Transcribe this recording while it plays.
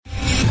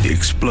The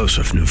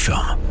explosive new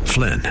film,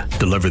 Flynn,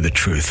 deliver the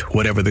truth,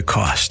 whatever the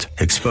cost,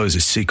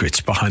 exposes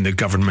secrets behind the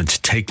government's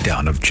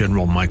takedown of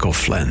General Michael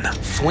Flynn.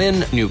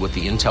 Flynn knew what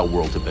the intel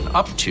world had been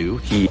up to.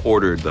 He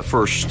ordered the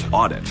first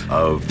audit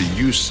of the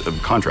use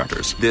of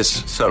contractors.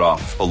 This set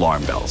off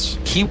alarm bells.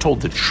 He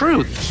told the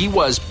truth. He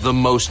was the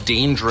most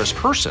dangerous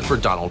person for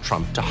Donald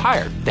Trump to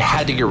hire. They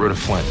had to get rid of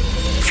Flynn.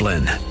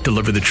 Flynn,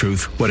 deliver the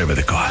truth, whatever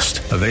the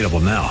cost. Available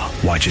now.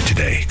 Watch it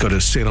today. Go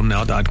to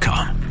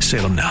salemnow.com.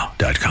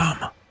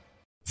 salemnow.com.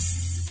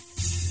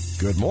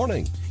 Good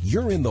morning.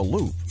 You're in the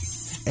loop.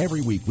 Every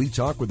week we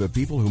talk with the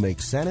people who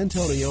make San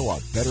Antonio a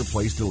better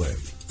place to live.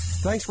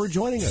 Thanks for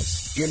joining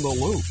us in the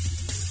loop.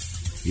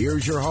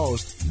 Here's your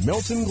host,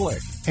 Milton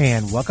Glick.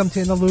 And welcome to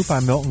In the Loop.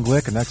 I'm Milton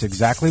Glick, and that's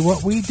exactly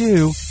what we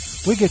do.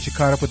 We get you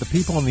caught up with the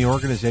people and the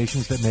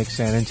organizations that make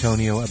San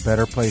Antonio a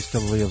better place to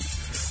live.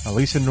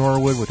 Lisa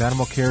Norwood with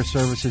Animal Care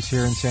Services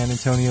here in San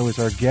Antonio is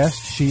our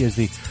guest. She is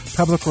the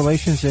Public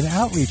Relations and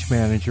Outreach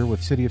Manager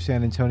with City of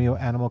San Antonio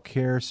Animal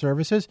Care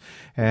Services,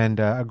 and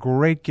a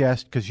great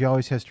guest because she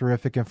always has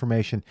terrific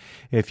information.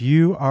 If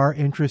you are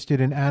interested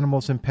in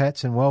animals and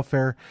pets and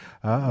welfare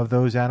of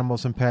those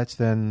animals and pets,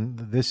 then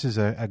this is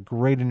a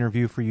great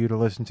interview for you to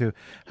listen to.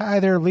 Hi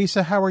there,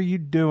 Lisa. How are you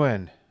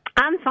doing?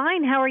 I'm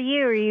fine. How are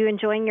you? Are you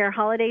enjoying your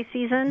holiday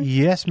season?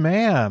 Yes,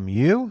 ma'am.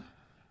 You?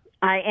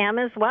 I am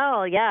as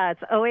well. Yeah,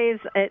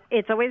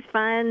 it's always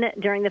fun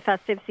during the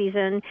festive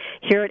season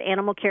here at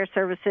Animal Care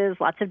Services.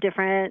 Lots of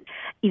different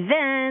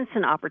events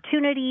and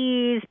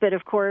opportunities, but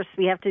of course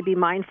we have to be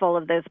mindful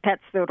of those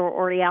pets that are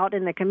already out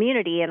in the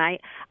community. And I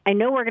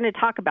know we're going to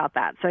talk about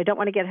that, so I don't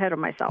want to get ahead of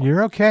myself.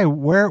 You're okay.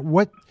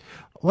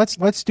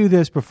 Let's do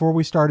this before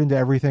we start into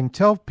everything.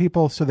 Tell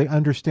people so they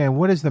understand,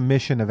 what is the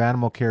mission of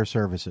Animal Care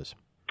Services?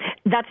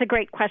 That's a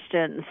great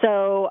question.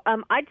 So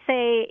I'd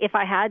say if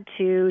I had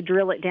to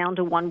drill it down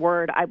to one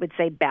word, I would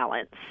say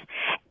balance.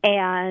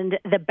 And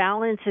the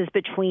balance is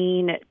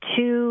between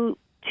two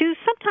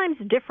sometimes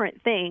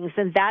different things,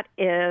 and that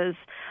is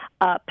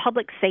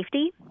public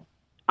safety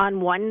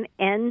on one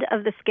end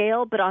of the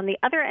scale, but on the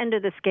other end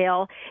of the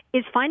scale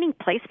is finding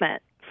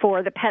placement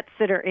for the pets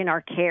that are in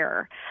our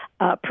care,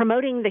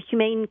 promoting the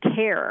humane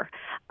care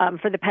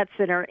for the pets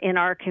that are in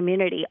our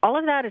community. All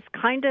of that is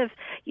kind of,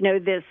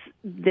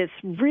 this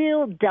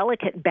real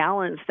delicate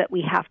balance that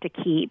we have to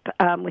keep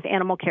with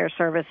Animal Care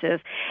Services.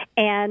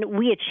 And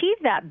we achieve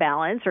that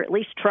balance, or at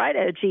least try to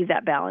achieve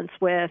that balance,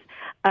 with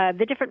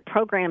the different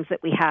programs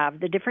that we have,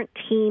 the different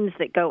teams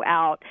that go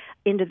out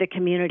into the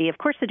community, of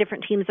course, the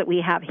different teams that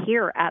we have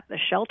here at the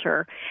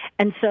shelter.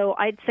 And so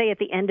I'd say at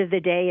the end of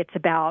the day, it's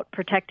about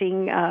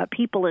protecting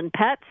people and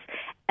pets,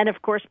 and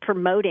of course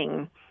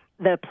promoting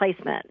the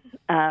placement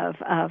of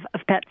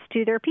pets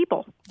to their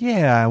people.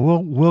 Yeah,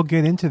 we'll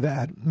get into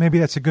that. Maybe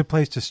that's a good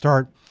place to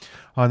start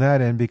on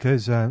that end,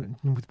 because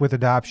with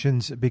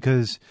adoptions,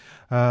 because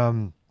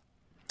of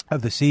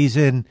the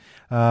season.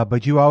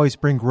 But you always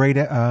bring great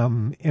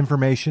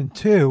information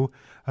too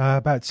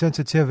about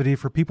sensitivity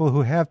for people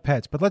who have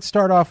pets. But let's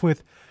start off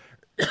with,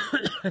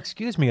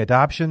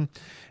 adoption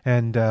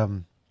and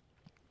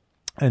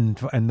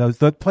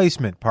the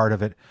placement part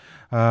of it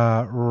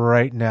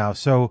right now.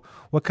 So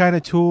what kind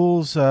of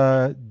tools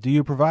do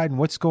you provide, and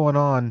what's going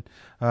on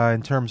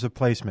in terms of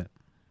placement?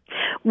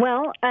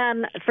 Well,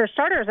 for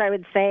starters, I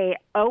would say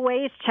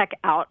always check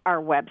out our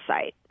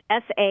website,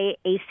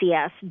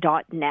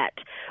 saacs.net.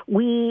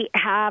 We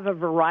have a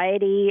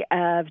variety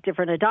of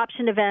different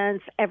adoption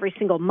events every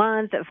single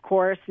month. Of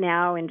course,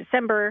 now in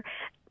December,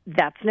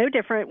 that's no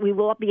different. We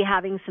will be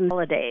having some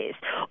holidays.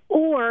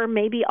 Or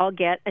maybe I'll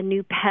get a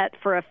new pet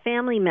for a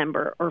family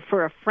member or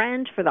for a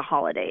friend for the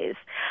holidays.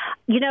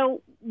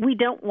 We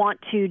don't want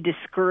to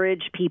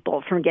discourage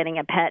people from getting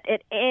a pet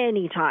at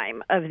any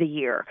time of the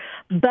year,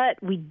 but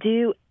we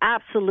do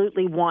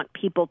absolutely want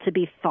people to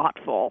be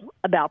thoughtful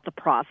about the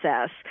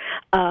process,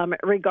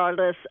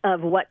 regardless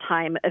of what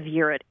time of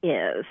year it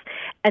is.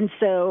 And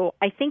so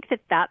I think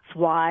that that's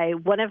why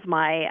one of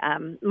my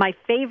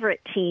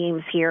favorite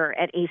teams here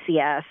at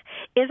ACS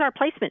is our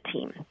placement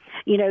team.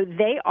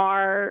 They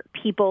are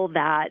people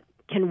that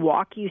can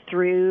walk you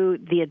through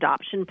the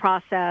adoption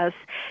process,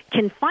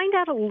 can find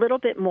out a little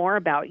bit more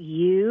about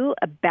you,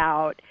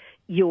 about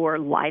your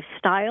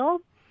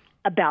lifestyle,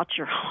 about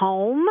your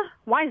home.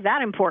 Why is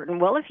that important?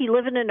 Well, if you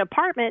live in an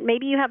apartment,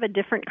 maybe you have a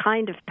different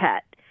kind of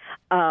pet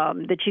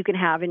that you can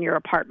have in your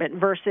apartment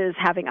versus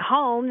having a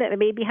home that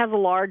maybe has a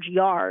large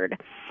yard.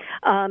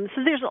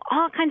 So there's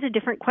all kinds of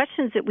different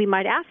questions that we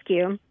might ask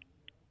you.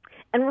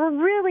 And we're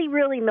really,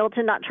 really,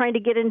 Milton, not trying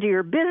to get into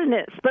your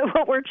business, but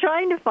what we're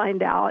trying to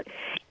find out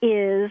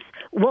is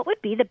what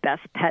would be the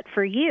best pet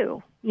for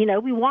you.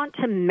 We want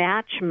to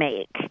match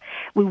make.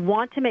 We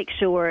want to make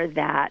sure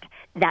that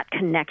that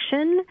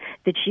connection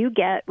that you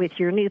get with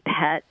your new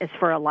pet is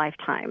for a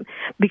lifetime,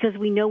 because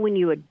we know when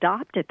you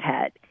adopt a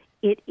pet,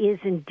 it is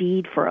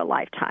indeed for a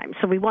lifetime.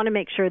 So we want to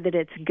make sure that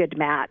it's a good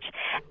match.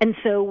 And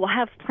so we'll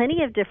have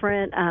plenty of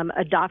different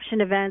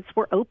adoption events.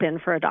 We're open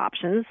for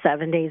adoptions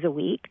 7 days a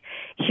week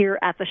here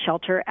at the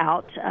shelter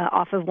out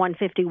off of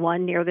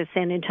 151 near the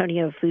San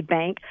Antonio Food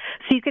Bank.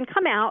 So you can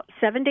come out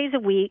 7 days a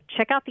week,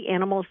 check out the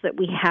animals that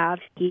we have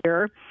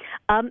here.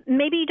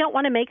 Maybe you don't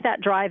want to make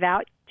that drive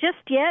out just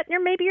yet, or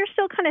maybe you're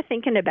still kind of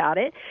thinking about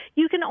it.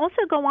 You can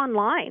also go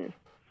online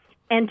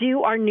and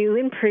do our new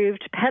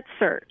improved pet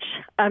search.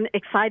 I'm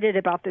excited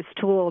about this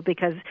tool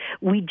because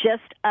we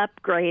just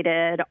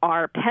upgraded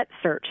our pet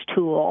search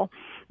tool.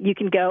 You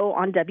can go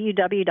on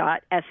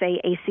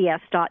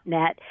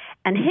www.saacs.net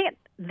and hit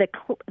the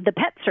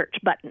pet search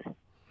button.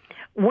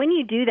 When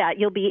you do that,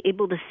 you'll be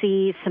able to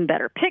see some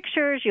better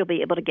pictures. You'll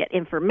be able to get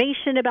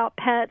information about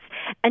pets.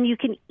 And you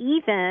can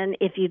even,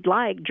 if you'd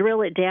like,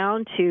 drill it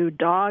down to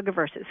dog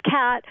versus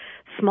cat,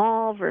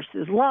 small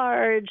versus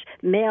large,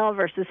 male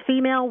versus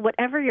female,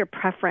 whatever your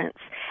preference.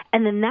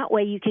 And then that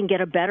way you can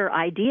get a better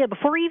idea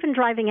before even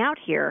driving out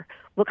here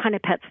what kind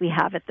of pets we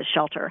have at the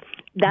shelter.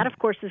 That, of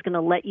course, is going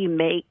to let you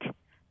make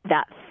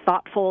that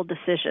thoughtful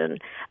decision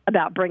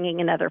about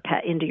bringing another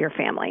pet into your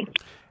family.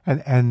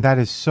 And that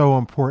is so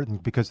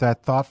important because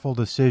that thoughtful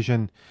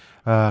decision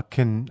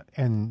can,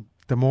 and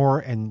the more,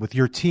 and with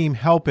your team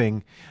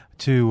helping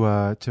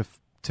to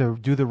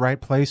do the right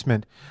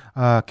placement,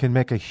 can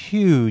make a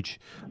huge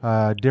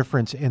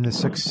difference in the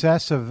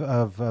success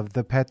of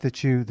the pet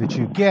that you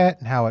get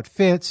and how it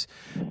fits.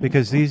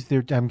 Because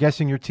I'm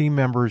guessing your team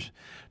members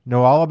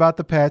know all about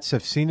the pets,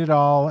 have seen it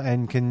all,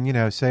 and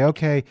can say,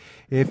 okay,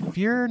 if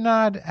you're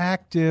not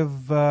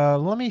active,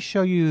 let me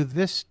show you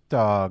this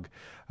dog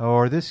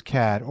or this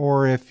cat,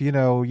 or if, you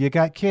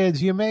got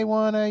kids, you may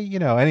want to,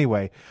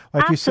 anyway,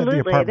 like Absolutely. You said, the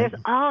apartment.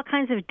 There's all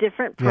kinds of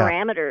different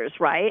parameters,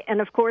 right? And,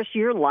 of course,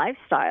 your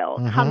lifestyle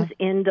comes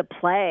into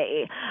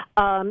play.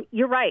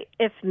 You're right.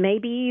 If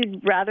maybe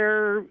you'd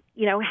rather,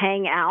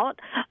 hang out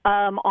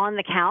on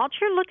the couch,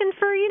 you're looking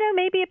for,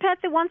 maybe a pet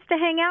that wants to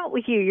hang out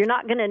with you. You're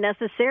not going to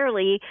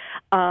necessarily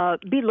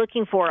be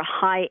looking for a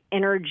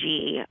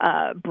high-energy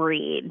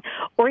breed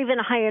or even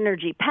a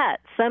high-energy pet.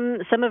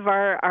 Some of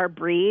our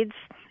breeds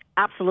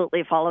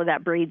absolutely follow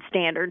that breed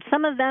standard.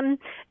 Some of them,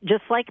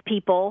 just like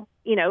people,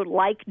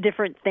 like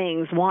different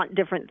things, want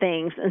different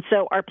things. And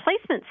so our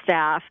placement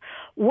staff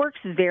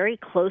works very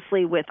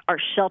closely with our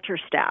shelter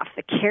staff,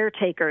 the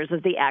caretakers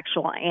of the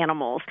actual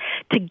animals,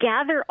 to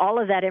gather all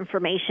of that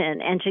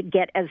information and to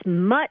get as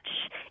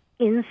much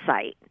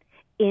insight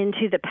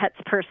into the pet's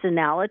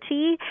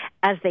personality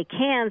as they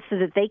can so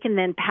that they can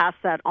then pass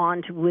that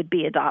on to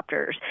would-be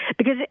adopters.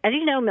 Because, as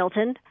you know,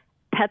 Milton,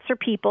 pets are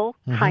people,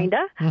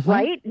 kinda,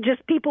 right?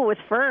 Just people with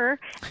fur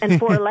and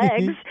four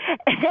legs.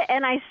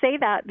 And I say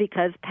that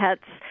because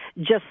pets,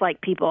 just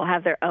like people,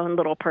 have their own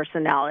little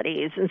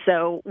personalities. And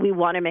so we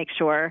want to make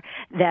sure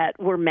that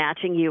we're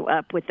matching you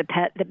up with the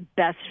pet that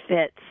best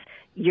fits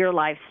your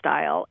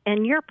lifestyle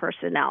and your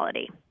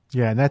personality.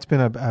 Yeah, and that's been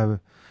a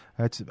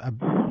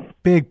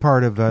big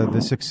part of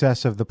the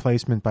success of the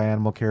placement by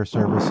Animal Care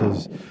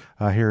Services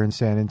here in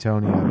San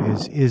Antonio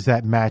is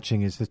that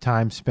matching, is the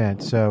time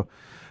spent. So,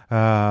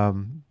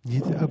 and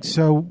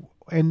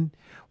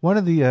one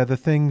of the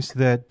things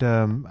that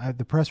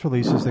the press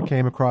releases that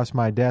came across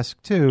my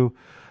desk too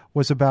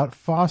was about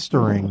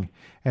fostering,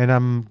 and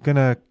I'm going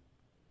to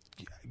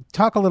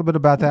talk a little bit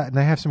about that, and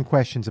I have some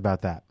questions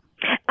about that.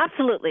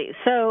 Absolutely.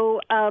 So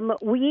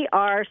we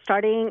are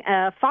starting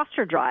a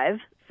foster drive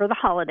for the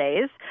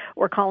holidays.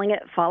 We're calling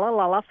it Fa La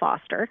La La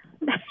Foster.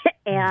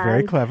 And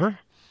very clever.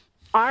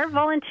 Our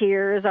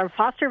volunteers, our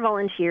foster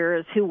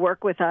volunteers who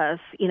work with us,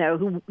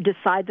 who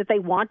decide that they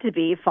want to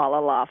be Fa La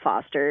La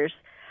Fosters,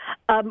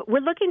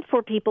 we're looking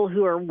for people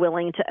who are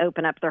willing to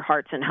open up their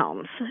hearts and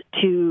homes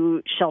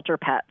to shelter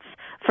pets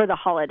for the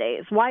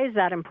holidays. Why is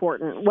that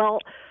important? Well,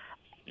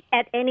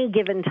 at any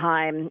given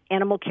time,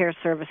 Animal Care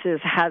Services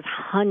has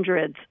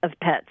hundreds of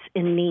pets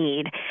in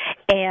need,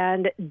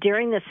 and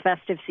during this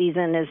festive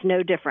season is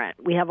no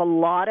different. We have a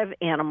lot of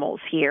animals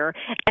here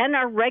and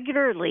are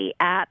regularly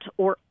at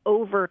or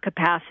over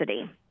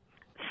capacity,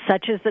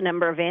 such as the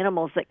number of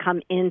animals that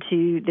come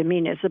into the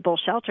municipal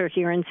shelter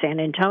here in San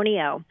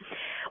Antonio.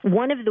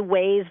 One of the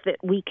ways that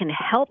we can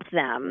help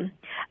them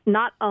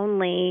not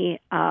only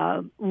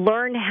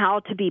learn how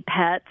to be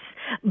pets,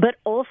 but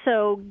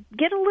also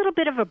get a little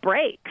bit of a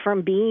break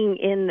from being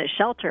in the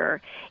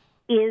shelter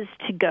is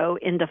to go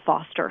into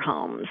foster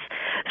homes.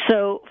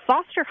 So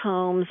foster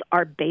homes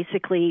are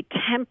basically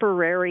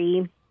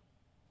temporary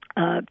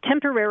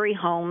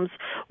homes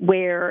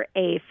where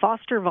a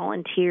foster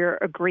volunteer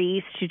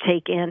agrees to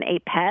take in a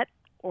pet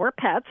or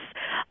pets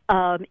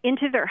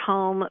into their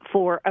home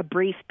for a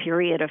brief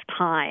period of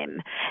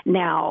time.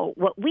 Now,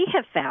 what we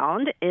have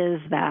found is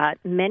that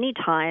many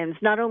times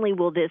not only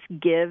will this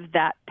give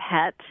that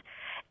pet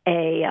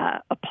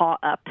a paw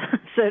up,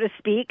 so to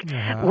speak,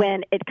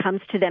 when it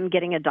comes to them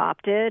getting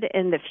adopted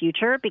in the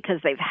future, because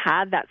they've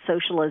had that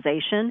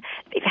socialization,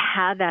 they've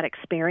had that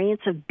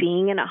experience of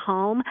being in a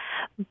home.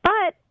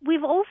 But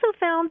we've also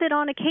found that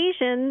on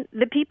occasion,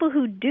 the people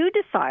who do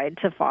decide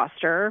to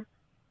foster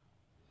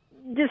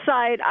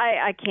decide,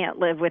 I can't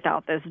live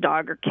without this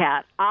dog or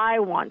cat. I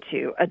want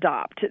to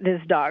adopt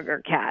this dog or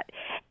cat.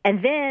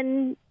 And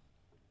then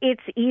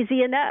it's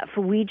easy enough.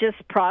 We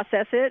just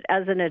process it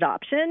as an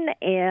adoption,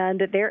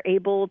 and they're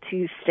able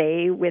to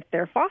stay with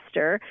their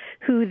foster,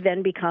 who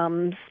then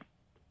becomes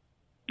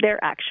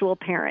their actual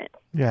parent.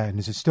 Yeah, and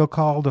is it still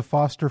called a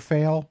foster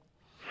fail?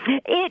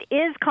 It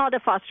is called a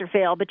foster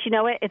fail, but you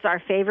know what? It's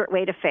our favorite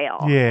way to fail.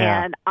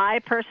 Yeah. And I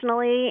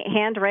personally,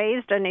 hand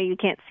raised, I know you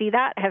can't see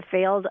that, have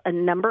failed a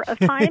number of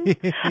times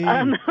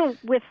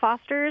with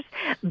fosters,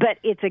 but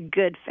it's a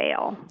good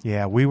fail.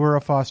 Yeah, we were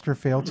a foster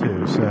fail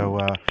too, so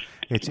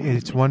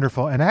it's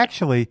wonderful. And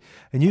actually,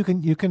 and you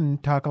can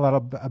talk a lot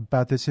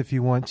about this if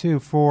you want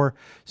to, for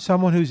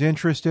someone who's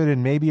interested,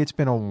 and maybe it's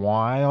been a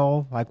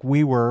while, like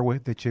we were,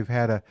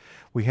 that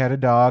we had a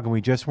dog and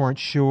we just weren't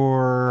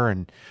sure,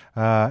 and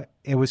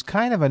it was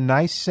kind of a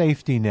nice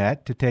safety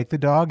net to take the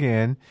dog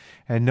in,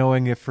 and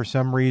knowing if for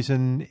some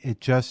reason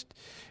it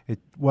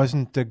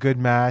wasn't a good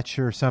match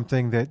or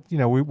something, that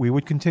we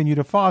would continue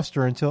to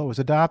foster until it was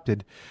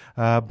adopted.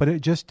 But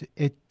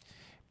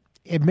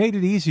it made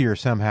it easier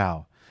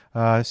somehow.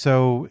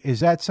 So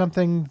is that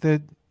something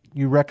that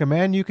you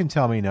recommend? You can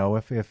tell me no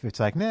if it's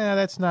like, nah,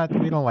 that's not,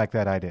 we don't like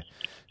that idea.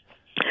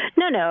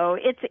 No,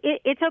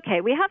 it's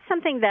okay. We have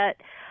something that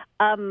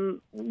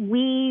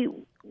we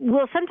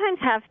will sometimes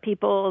have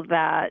people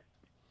that,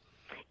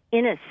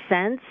 in a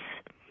sense,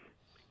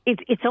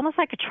 it's almost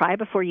like a try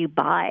before you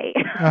buy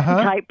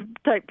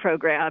type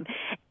program.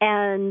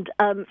 And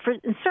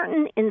in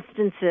certain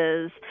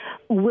instances,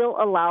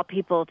 we'll allow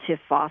people to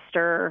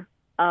foster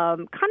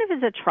kind of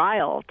as a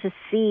trial to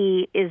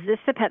see, is this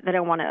a pet that I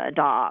want to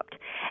adopt?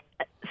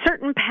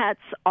 Certain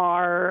pets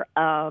are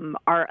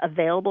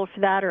available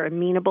for that or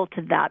amenable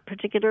to that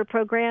particular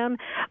program,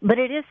 but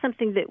it is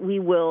something that we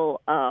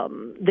will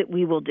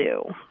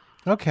do.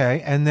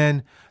 Okay, and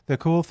then the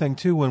cool thing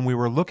too, when we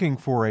were looking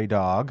for a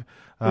dog,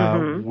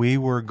 we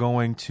were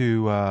going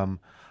to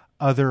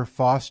other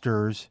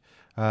fosters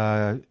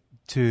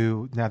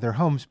to their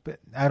homes, but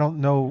I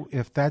don't know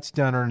if that's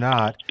done or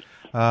not.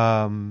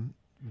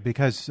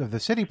 Because of the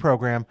city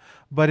program,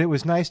 but it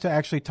was nice to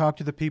actually talk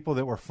to the people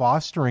that were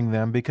fostering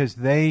them, because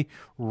they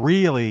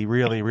really,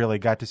 really, really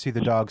got to see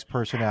the dog's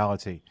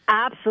personality.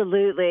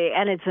 Absolutely,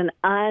 and it's an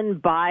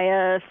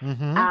unbiased,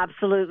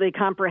 absolutely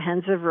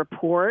comprehensive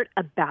report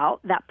about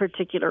that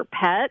particular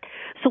pet.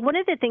 So one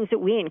of the things that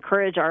we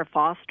encourage our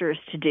fosters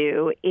to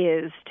do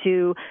is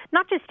to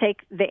not just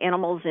take the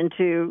animals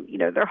into,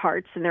 their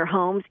hearts and their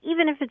homes,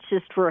 even if it's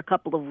just for a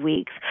couple of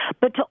weeks,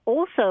 but to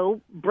also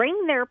bring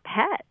their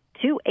pet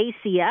to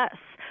ACS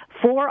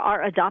for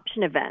our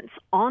adoption events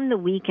on the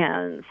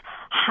weekends.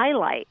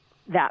 Highlight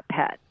that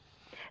pet.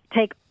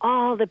 Take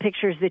all the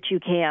pictures that you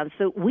can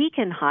so we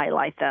can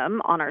highlight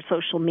them on our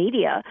social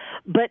media,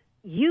 but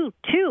you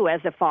too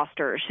as a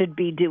foster should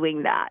be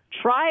doing that.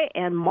 Try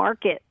and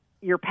market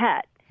your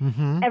pet.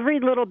 Every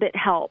little bit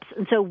helps.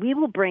 And so we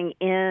will bring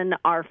in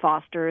our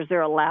fosters.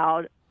 They're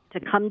allowed to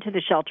come to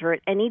the shelter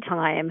at any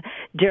time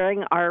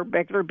during our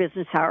regular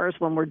business hours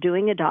when we're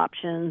doing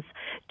adoptions,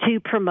 to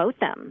promote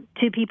them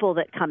to people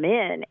that come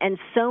in. And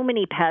so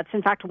many pets,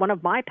 in fact, one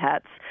of my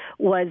pets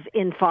was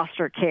in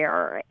foster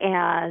care,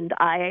 and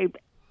I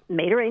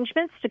made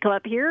arrangements to come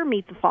up here,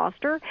 meet the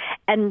foster,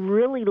 and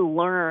really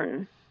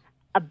learn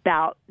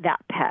about that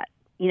pet.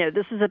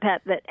 This is a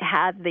pet that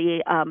had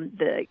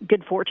the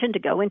good fortune to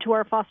go into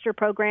our foster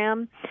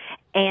program,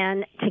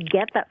 and to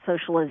get that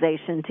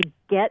socialization, to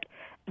get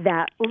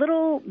that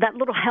little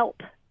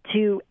help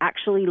to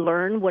actually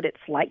learn what it's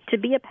like to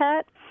be a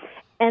pet.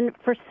 And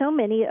for so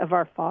many of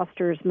our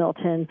fosters,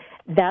 Milton,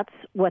 that's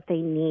what they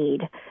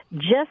need.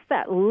 Just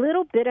that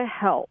little bit of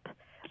help,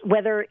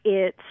 whether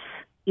it's,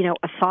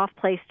 a soft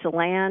place to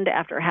land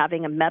after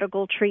having a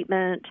medical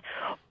treatment,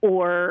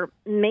 or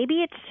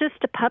maybe it's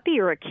just a puppy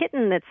or a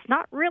kitten that's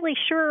not really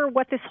sure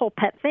what this whole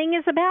pet thing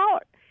is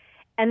about,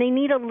 and they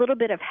need a little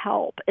bit of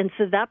help. And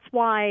so that's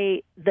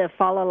why the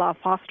Fa La La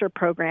Foster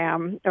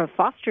program, or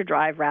Foster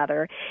Drive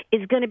rather,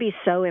 is going to be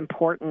so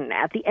important.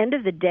 At the end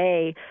of the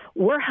day,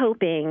 we're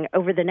hoping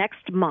over the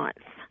next month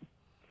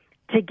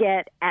to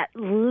get at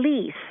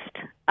least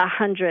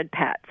 100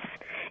 pets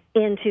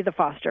into the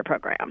foster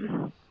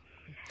program.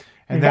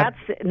 And that's,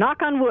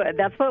 knock on wood,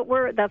 that's what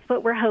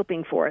we're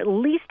hoping for. At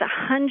least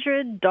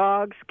 100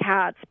 dogs,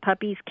 cats,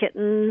 puppies,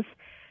 kittens,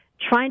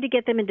 trying to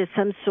get them into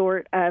some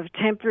sort of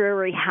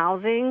temporary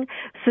housing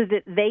so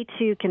that they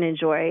too can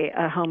enjoy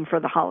a home for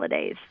the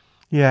holidays.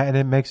 Yeah, and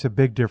it makes a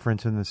big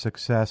difference in the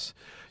success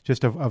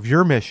just of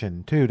your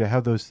mission too, to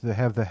have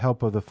the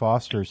help of the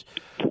fosters.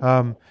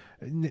 We're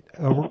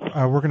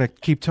going to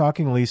keep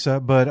talking, Lisa,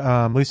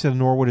 but Lisa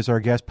Norwood is our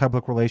guest,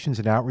 Public Relations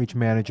and Outreach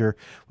Manager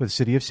with the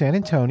City of San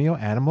Antonio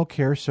Animal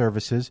Care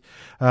Services.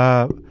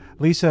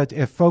 Lisa,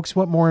 if folks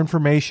want more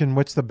information,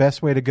 what's the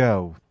best way to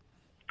go?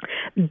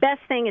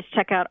 Best thing is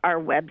check out our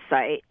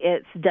website.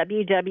 It's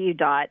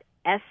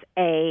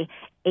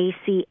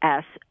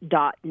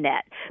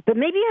www.saacs.net. But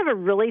maybe you have a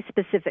really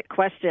specific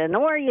question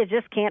or you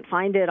just can't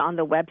find it on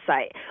the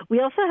website.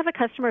 We also have a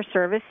customer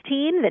service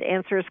team that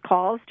answers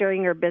calls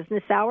during your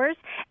business hours,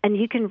 and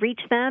you can reach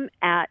them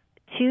at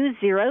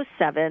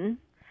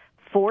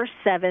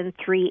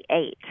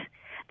 207-4738.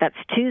 That's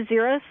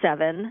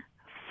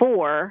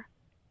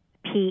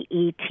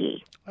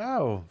 207-4PET.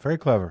 Oh, very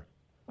clever.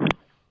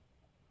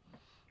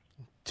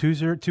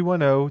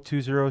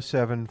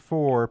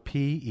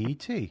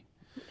 210-207-4PET.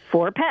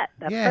 For pet.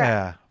 That's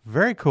correct.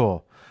 Very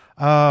cool.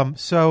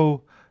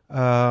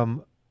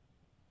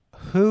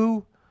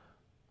 Who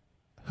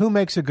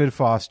makes a good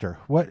foster?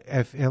 What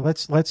if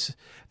let's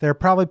there are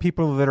probably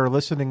people that are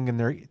listening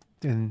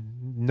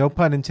and no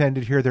pun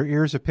intended here, their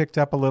ears have picked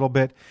up a little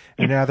bit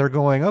and now they're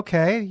going,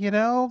 okay,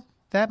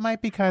 that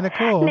might be kind of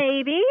cool.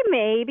 Maybe.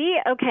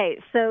 Okay,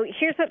 so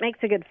here's what makes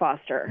a good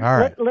foster. All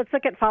right. Let's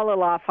look at Follow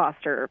Law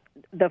Foster,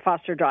 the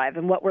foster drive,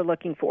 and what we're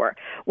looking for.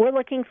 We're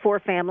looking for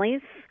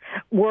families.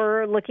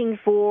 We're looking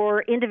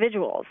for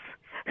individuals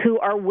who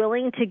are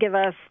willing to give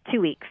us 2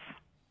 weeks.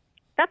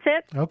 That's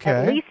it. Okay.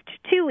 At least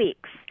 2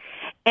 weeks.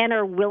 And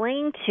are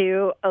willing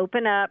to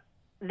open up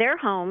their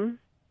home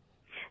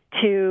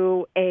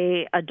to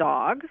a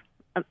dog,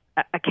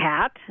 a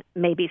cat,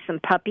 maybe some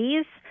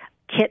puppies,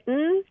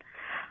 kitten,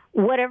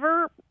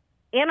 whatever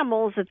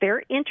animals that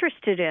they're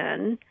interested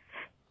in.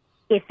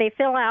 If they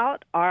fill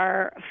out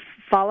our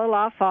Follow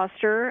Law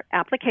Foster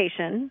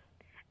application,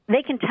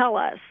 they can tell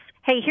us,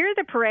 hey, here are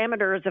the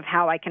parameters of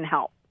how I can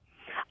help.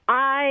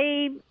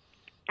 I'm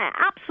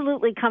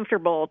absolutely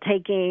comfortable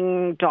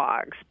taking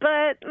dogs,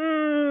 but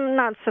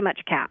not so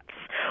much cats.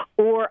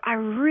 Or I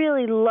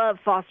really love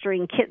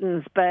fostering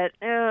kittens, but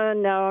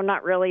no,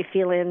 not really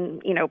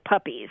feeling,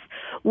 puppies.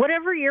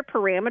 Whatever your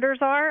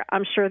parameters are,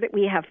 I'm sure that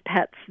we have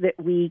pets that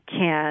we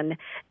can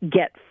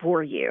get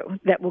for you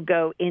that will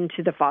go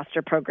into the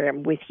foster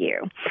program with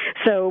you.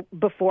 So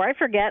before I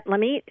forget, let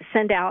me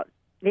send out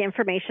the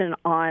information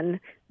on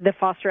the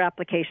foster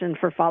application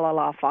for Follow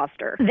Law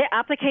Foster. The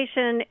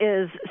application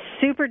is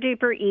super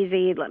duper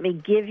easy. Let me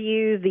give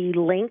you the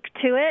link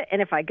to it.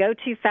 And if I go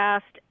too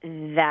fast,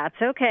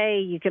 that's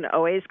okay. You can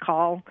always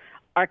call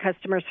our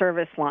customer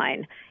service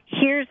line.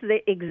 Here's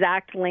the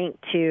exact link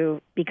to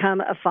become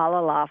a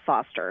Follow Law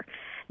Foster.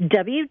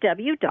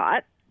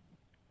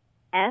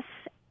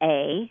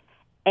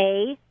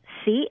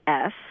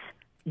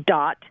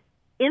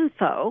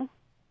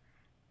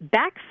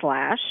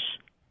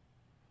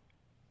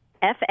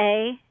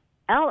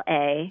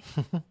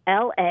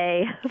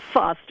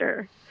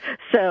 Foster.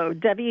 So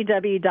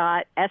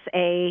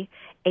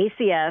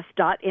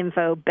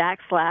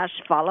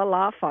www.saacs.info/Follow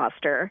Law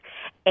Foster.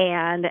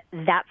 And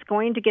that's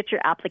going to get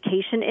your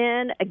application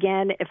in.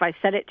 Again, if I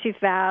said it too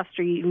fast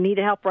or you need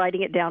help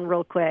writing it down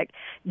real quick,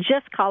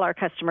 just call our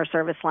customer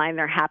service line.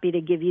 They're happy to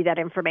give you that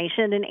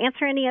information and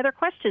answer any other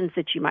questions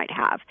that you might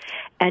have.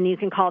 And you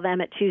can call them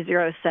at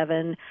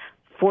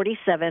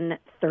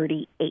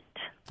 207-4738.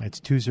 It's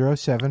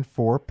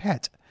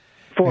 207-4PET.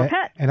 For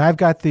pet. And I've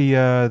got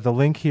the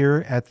link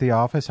here at the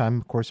office. I'm,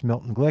 of course,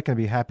 Milton Glick. I'd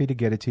be happy to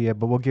get it to you,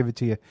 but we'll give it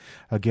to you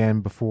again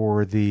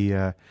before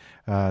the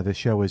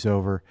show is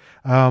over.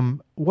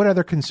 What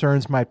other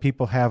concerns might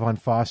people have on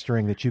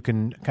fostering that you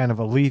can kind of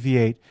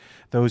alleviate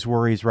those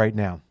worries right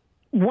now?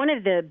 One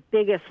of the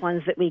biggest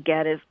ones that we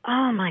get is,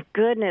 oh, my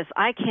goodness,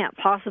 I can't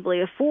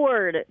possibly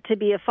afford to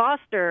be a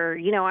foster.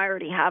 I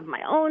already have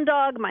my own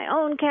dog, my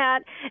own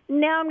cat.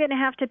 Now I'm going to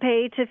have to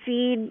pay to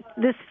feed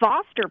this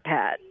foster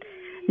pet.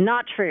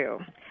 Not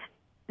true.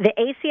 The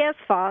ACS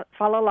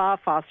Follow Law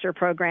Foster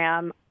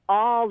Program,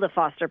 all the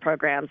foster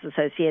programs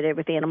associated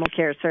with Animal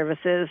Care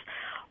Services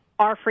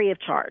are free of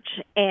charge.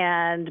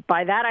 And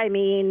by that I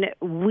mean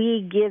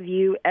we give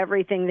you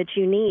everything that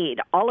you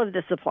need, all of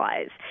the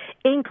supplies,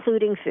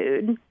 including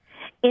food,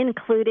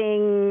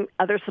 including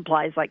other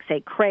supplies like,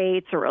 say,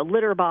 crates or a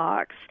litter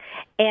box.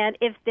 And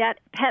if that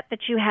pet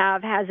that you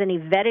have has any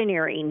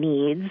veterinary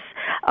needs,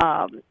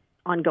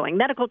 ongoing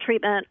medical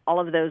treatment,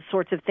 all of those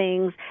sorts of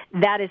things,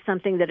 that is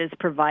something that is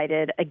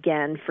provided,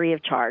 again, free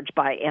of charge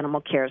by Animal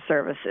Care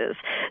Services.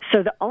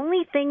 So the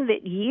only thing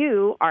that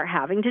you are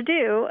having to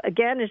do,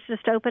 again, is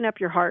just open up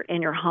your heart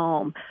and your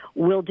home.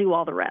 We'll do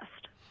all the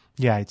rest.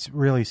 Yeah, it's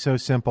really so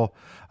simple.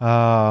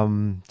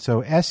 So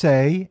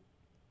SA,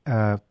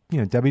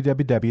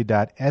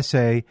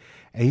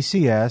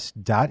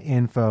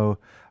 www.saacs.info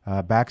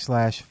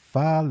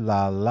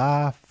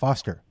 /Falala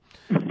Foster.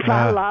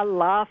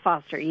 Falala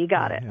Foster, you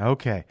got it.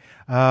 Okay.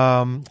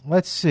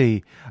 Let's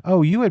see.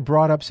 Oh, you had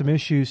brought up some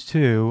issues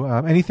too.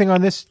 Anything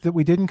on this that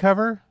we didn't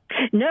cover?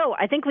 No,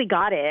 I think we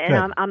got it.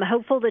 And I'm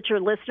hopeful that your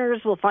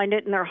listeners will find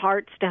it in their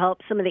hearts to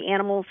help some of the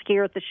animals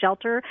here at the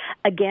shelter.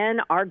 Again,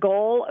 our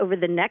goal over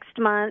the next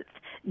month,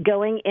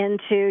 going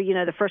into,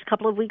 the first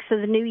couple of weeks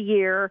of the new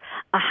year,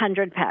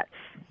 100 pets.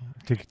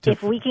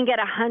 If we can get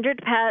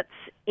 100 pets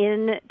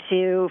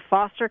into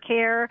foster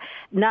care,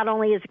 not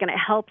only is it going to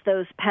help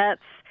those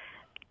pets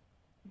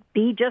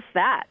be just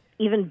that,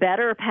 even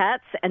better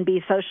pets and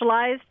be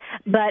socialized,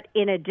 but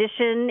in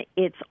addition,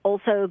 it's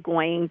also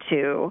going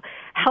to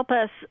help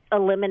us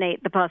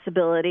eliminate the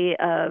possibility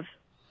of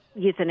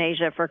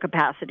euthanasia for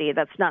capacity.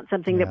 That's not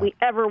something that we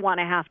ever want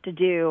to have to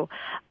do.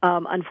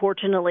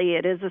 Unfortunately,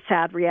 it is a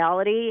sad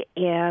reality,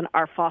 and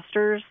our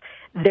fosters,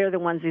 they're the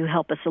ones who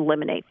help us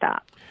eliminate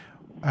that.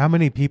 How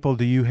many people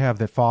do you have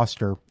that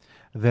foster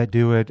that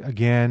do it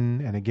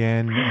again and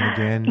again and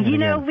again? And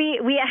again?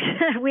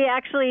 We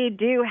actually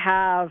do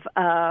have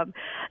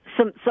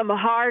some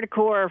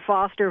hardcore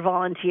foster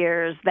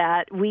volunteers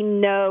that we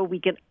know we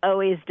can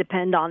always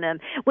depend on them.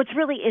 What's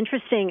really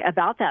interesting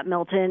about that,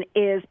 Milton,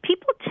 is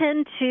people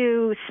tend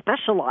to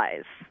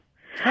specialize.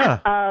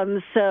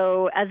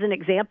 So as an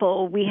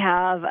example, we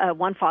have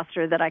one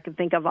foster that I can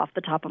think of off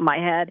the top of my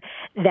head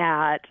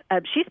that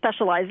she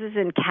specializes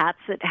in cats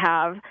that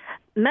have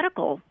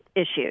medical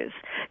issues,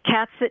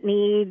 cats that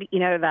need,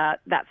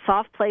 that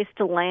soft place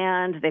to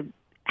land. They've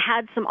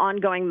had some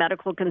ongoing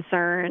medical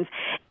concerns,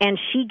 and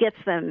she gets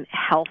them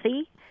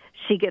healthy,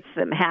 she gets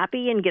them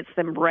happy, and gets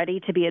them ready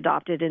to be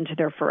adopted into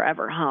their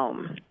forever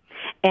home.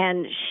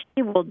 And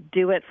she will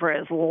do it for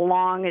as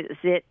long as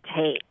it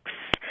takes.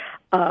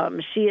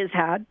 She has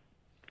had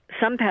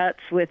some pets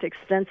with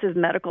extensive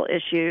medical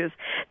issues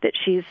that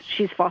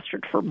she's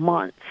fostered for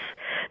months.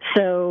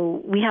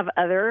 So we have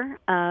other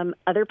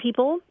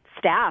people,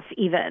 staff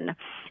even,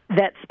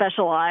 that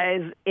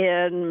specialize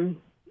in.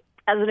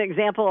 As an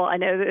example, I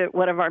know that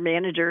one of our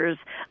managers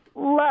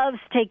loves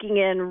taking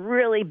in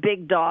really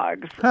big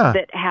dogs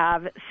that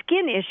have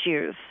skin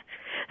issues.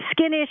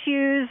 Skin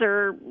issues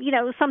are,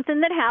 something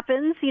that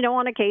happens,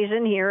 on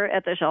occasion here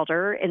at the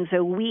shelter. And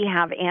so we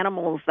have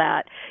animals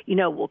that,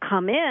 will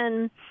come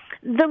in.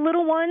 The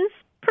little ones,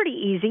 pretty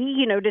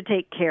easy, to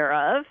take care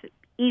of,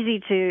 easy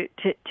to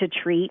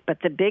treat. But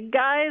the big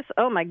guys,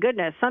 oh, my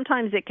goodness,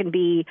 sometimes it can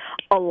be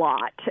a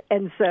lot.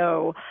 And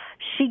so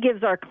she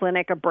gives our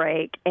clinic a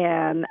break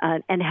and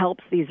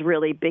helps these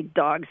really big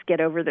dogs get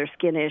over their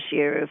skin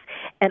issues.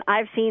 And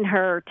I've seen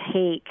her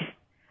take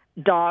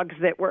dogs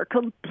that were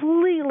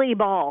completely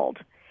bald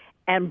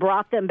and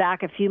brought them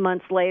back a few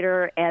months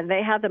later, and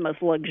they had the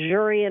most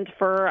luxuriant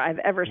fur I've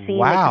ever seen.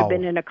 Wow. That could have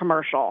been in a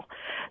commercial.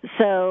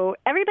 So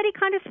everybody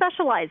kind of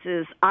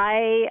specializes.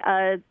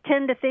 I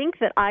tend to think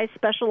that I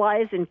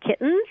specialize in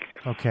kittens.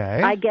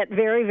 Okay. I get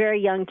very,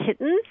 very young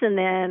kittens, and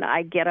then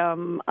I get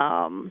them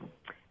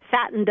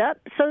fattened up,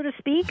 so to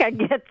speak. I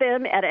get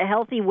them at a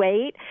healthy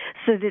weight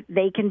so that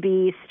they can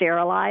be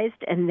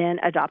sterilized and then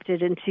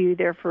adopted into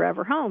their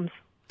forever homes.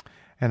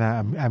 And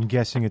I'm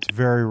guessing it's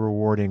very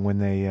rewarding when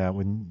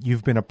when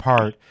you've been a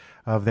part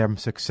of them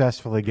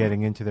successfully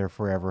getting into their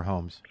forever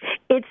homes.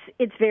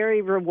 It's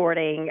very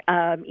rewarding.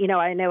 I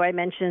know I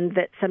mentioned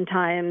that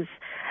sometimes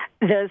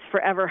those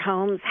forever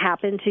homes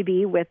happen to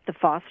be with the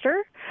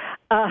foster,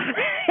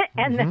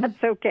 and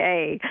that's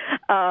okay.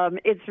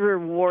 It's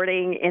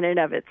rewarding in and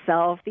of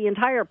itself, the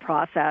entire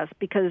process,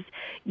 because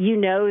you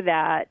know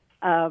that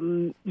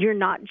you're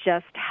not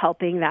just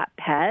helping that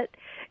pet.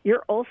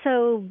 You're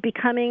also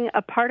becoming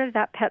a part of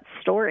that pet's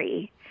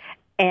story.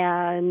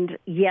 And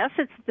yes,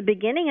 it's the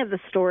beginning of the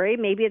story.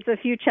 Maybe it's a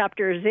few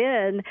chapters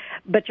in,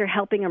 but you're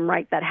helping them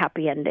write that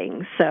happy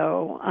ending.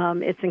 So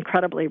it's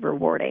incredibly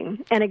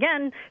rewarding. And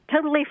again,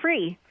 totally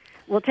free.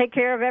 We'll take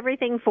care of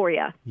everything for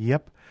you.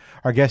 Yep.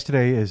 Our guest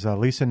today is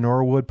Lisa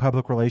Norwood,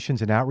 Public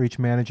Relations and Outreach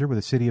Manager with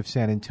the City of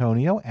San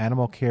Antonio,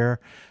 Animal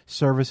Care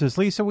Services.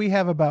 Lisa, we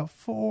have about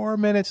 4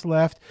 minutes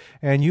left,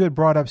 and you had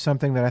brought up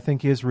something that I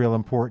think is real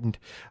important,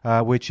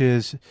 which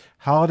is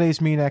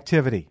holidays mean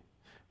activity.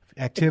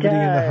 Activity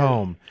in the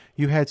home.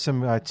 You had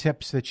some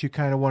tips that you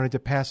kind of wanted to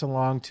pass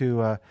along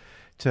to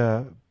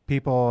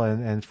people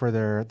and for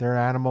their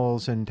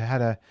animals, and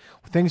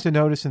things to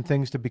notice and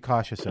things to be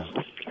cautious of.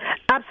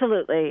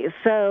 Absolutely.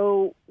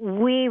 So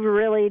we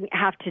really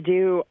have to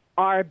do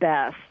our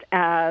best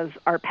as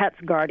our pets'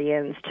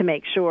 guardians to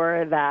make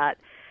sure that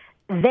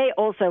they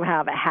also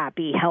have a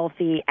happy,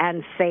 healthy,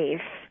 and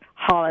safe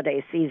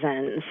holiday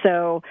season.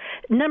 So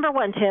number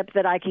one tip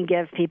that I can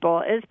give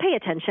people is pay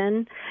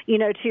attention,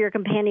 to your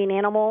companion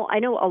animal. I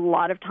know a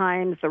lot of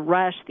times the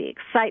rush, the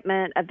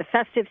excitement of the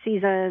festive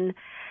season,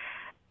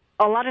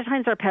 a lot of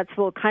times our pets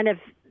will kind of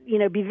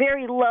be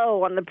very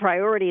low on the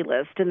priority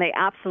list, and they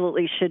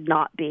absolutely should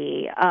not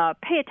be.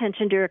 Pay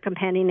attention to your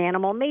companion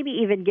animal, maybe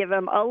even give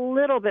them a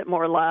little bit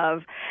more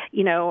love.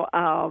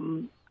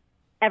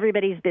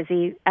 Everybody's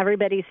busy.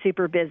 Everybody's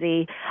super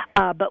busy.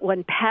 But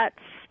when pets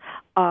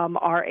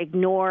are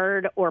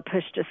ignored or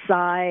pushed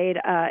aside,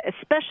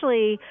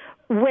 especially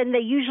when they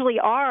usually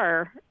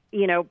are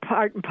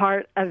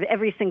part of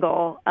every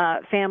single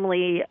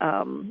family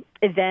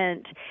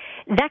event,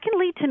 that can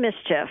lead to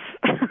mischief.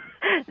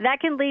 That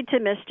can lead to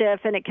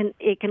mischief, and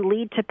it can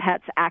lead to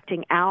pets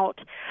acting out.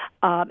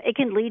 It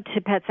can lead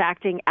to pets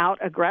acting out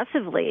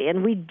aggressively,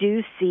 and we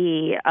do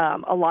see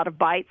a lot of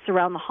bites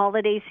around the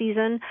holiday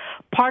season.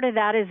 Part of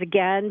that is,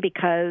 again,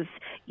 because,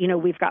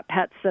 we've got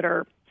pets that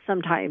are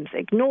sometimes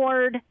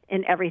ignored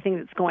in everything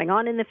that's going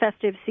on in the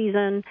festive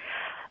season.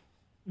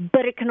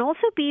 But it can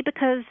also be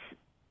because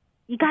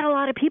you got a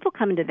lot of people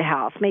coming to the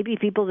house, maybe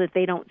people that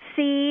they don't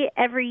see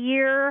every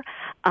year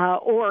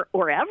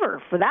or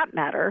ever, for that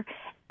matter.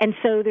 And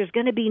so there's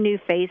going to be new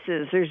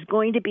faces. There's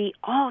going to be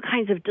all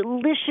kinds of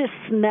delicious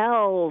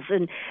smells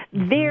and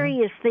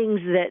various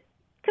things that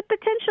could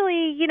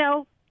potentially,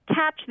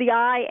 catch the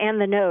eye and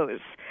the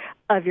nose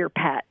of your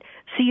pet.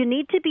 So you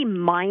need to be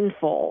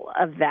mindful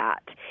of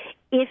that.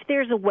 If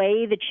there's a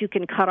way that you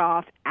can cut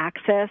off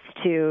access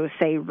to,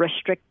 say,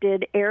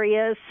 restricted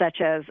areas,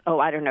 such as,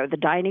 the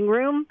dining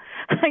room,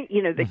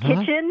 the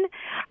kitchen,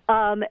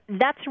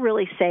 that's a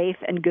really safe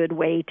and good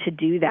way to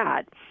do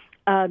that.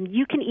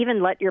 You can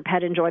even let your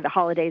pet enjoy the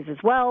holidays as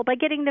well by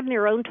getting them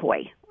their own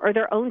toy or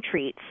their own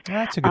treats.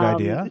 That's a good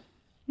idea.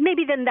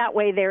 Maybe then that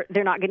way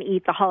they're not going to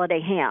eat the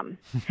holiday ham,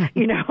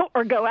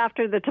 or go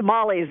after the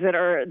tamales that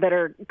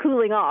are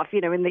cooling off,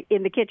 in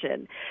the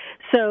kitchen.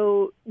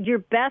 So your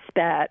best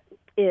bet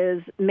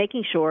is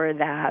making sure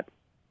that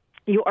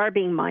you are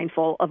being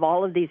mindful of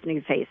all of these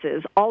new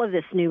faces, all of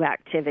this new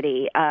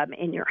activity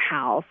in your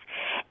house,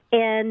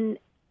 and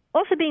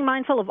also being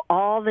mindful of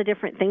all the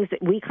different things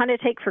that we kind of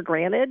take for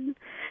granted,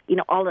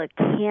 all the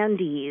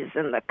candies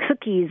and the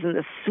cookies and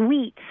the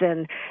sweets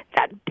and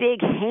that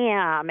big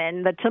ham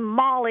and the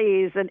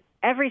tamales and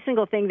every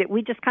single thing that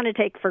we just kind of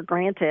take for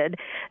granted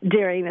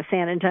during the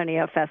San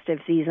Antonio festive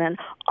season.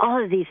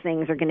 All of these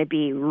things are going to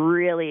be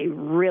really,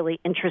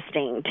 really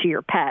interesting to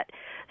your pet.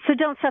 So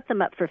don't set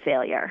them up for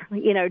failure.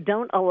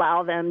 Don't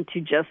allow them to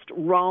just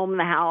roam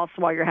the house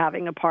while you're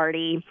having a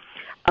party.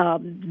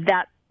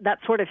 That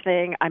sort of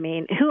thing. I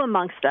mean, who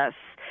amongst us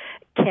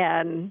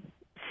can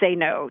say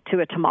no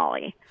to a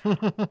tamale?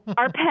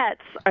 Our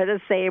pets are the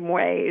same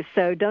way,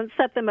 so don't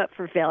set them up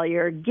for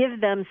failure. Give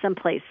them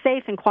someplace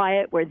safe and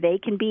quiet where they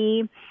can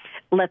be.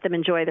 Let them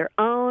enjoy their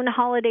own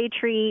holiday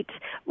treat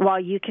while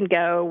you can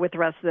go with the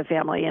rest of the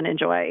family and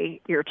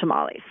enjoy your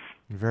tamales.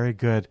 Very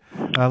good.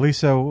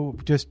 Lisa,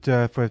 just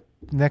for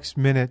next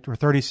minute or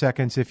 30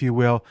 seconds, if you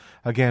will,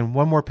 again,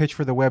 one more pitch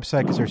for the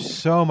website because there's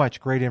so much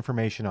great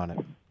information on it.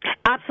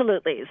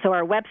 Absolutely. So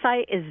our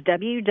website is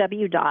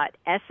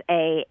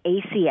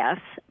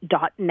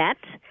www.saacs.net,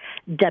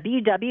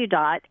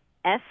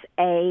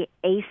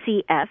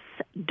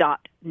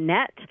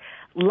 www.saacs.net.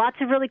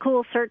 Lots of really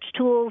cool search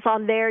tools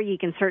on there. You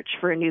can search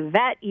for a new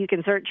vet. You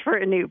can search for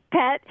a new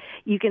pet.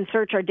 You can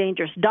search our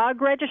dangerous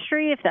dog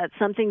registry if that's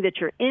something that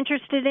you're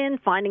interested in,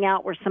 finding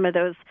out where some of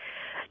those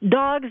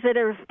dogs that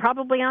are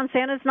probably on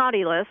Santa's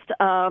naughty list,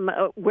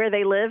 where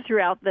they live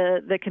throughout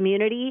the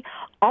community.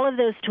 All of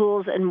those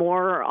tools and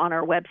more on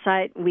our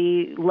website.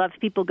 We love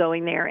people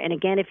going there. And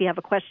again, if you have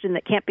a question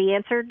that can't be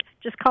answered,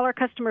 just call our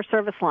customer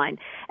service line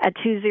at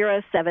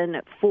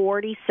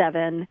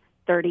 207-4738.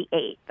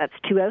 That's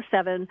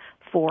 207-4PET.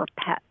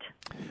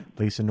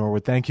 Lisa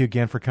Norwood, thank you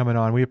again for coming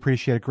on. We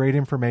appreciate it. Great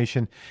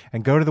information.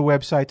 And go to the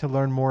website to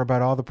learn more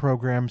about all the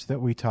programs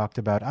that we talked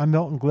about. I'm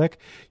Milton Glick.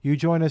 You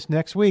join us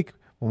next week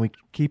when we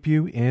keep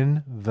you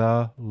in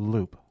the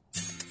loop.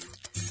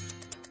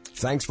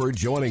 Thanks for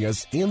joining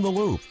us in the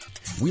loop.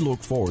 We look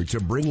forward to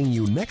bringing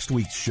you next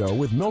week's show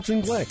with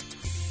Milton Glick.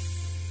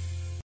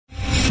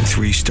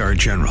 3-star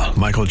General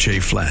Michael J.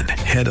 Flynn,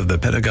 head of the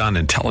Pentagon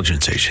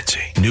Intelligence Agency,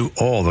 knew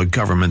all the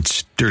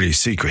government's dirty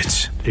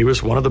secrets. He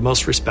was one of the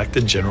most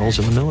respected generals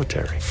in the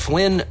military.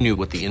 Flynn knew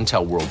what the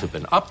intel world had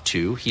been up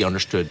to. He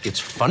understood its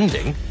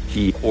funding.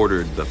 He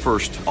ordered the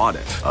first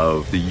audit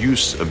of the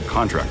use of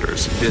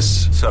contractors.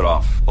 This set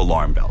off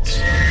alarm bells.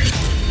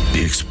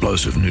 The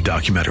explosive new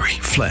documentary,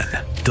 Flynn,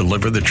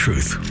 Deliver the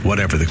Truth,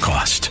 Whatever the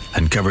Cost,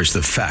 uncovers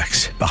the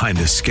facts behind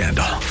this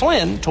scandal.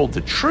 Flynn told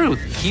the truth.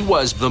 He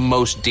was the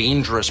most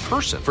dangerous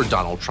person for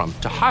Donald Trump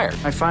to hire.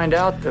 I find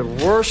out the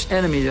worst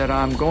enemy that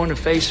I'm going to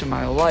face in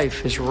my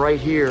life is right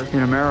here in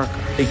America.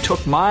 They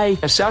took my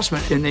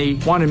assessment and they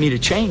wanted me to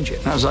change it.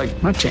 And I was like,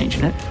 I'm not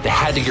changing it. They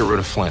had to get rid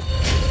of Flynn.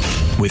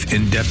 With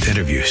in-depth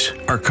interviews,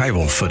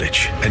 archival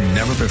footage, and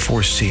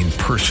never-before-seen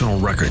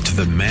personal records of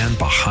the man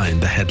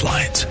behind the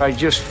headlines. I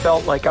just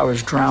felt like I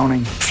was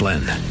drowning.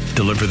 Flynn,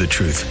 Deliver the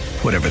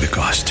Truth, Whatever the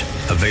Cost.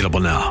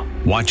 Available now.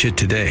 Watch it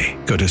today.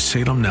 Go to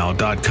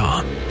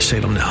salemnow.com.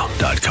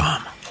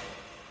 salemnow.com.